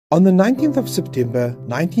On the 19th of September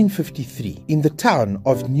 1953, in the town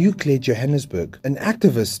of New Clare, Johannesburg, an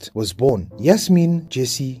activist was born, Yasmin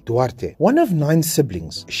Jessie Duarte. One of 9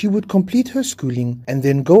 siblings, she would complete her schooling and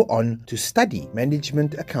then go on to study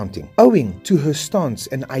management accounting. Owing to her stance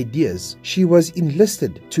and ideas, she was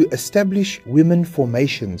enlisted to establish women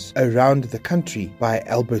formations around the country by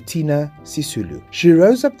Albertina Sisulu. She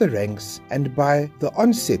rose up the ranks, and by the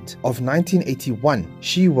onset of 1981,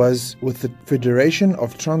 she was with the Federation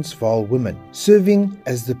of Transvaal Women, serving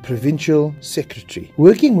as the provincial secretary.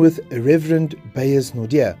 Working with Reverend Bayers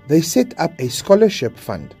Naudé, they set up a scholarship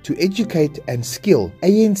fund to educate and skill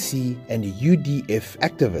ANC and UDF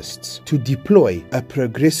activists to deploy a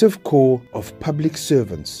progressive corps of public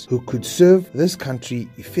servants who could serve this country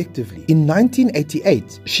effectively. In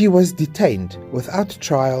 1988, she was detained without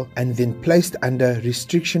trial and then placed under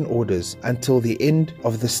restriction orders until the end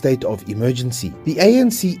of the state of emergency. The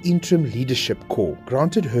ANC Interim Leadership Corps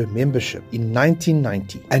granted her membership in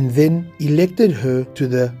 1990 and then elected her to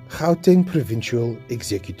the Gauteng Provincial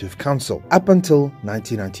Executive Council. Up until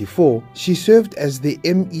 1994, she served as the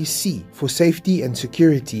MEC for Safety and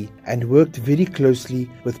Security and worked very closely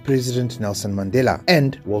with President Nelson Mandela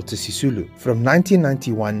and Walter Sisulu from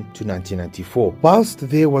 1991 to 1994. Whilst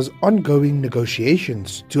there was ongoing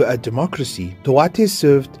negotiations to a democracy, Duarte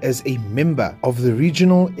served as a member of the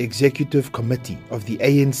Regional Executive Committee of the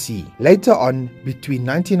ANC. Later on, between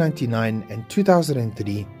 1999 and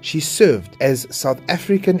 2003, she served as South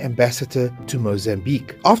African ambassador to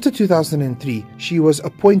Mozambique. After 2003, she was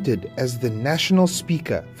appointed as the national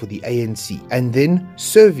speaker for the ANC and then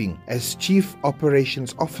serving as Chief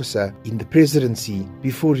Operations Officer in the presidency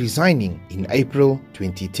before resigning in April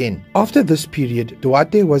 2010. After this period,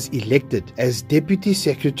 Duarte was elected as Deputy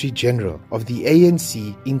Secretary General of the ANC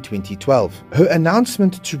in 2012. Her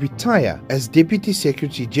announcement to retire as Deputy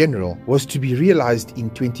Secretary General was to be realized in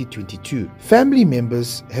 2022. Family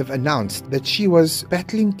members have announced that she was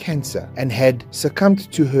battling cancer and had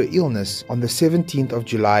succumbed to her illness on the 17th of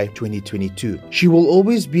July 2022. She will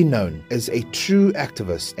always be known as a true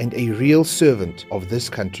activist and a real servant of this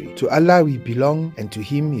country. To Allah we belong, and to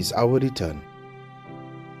Him is our return.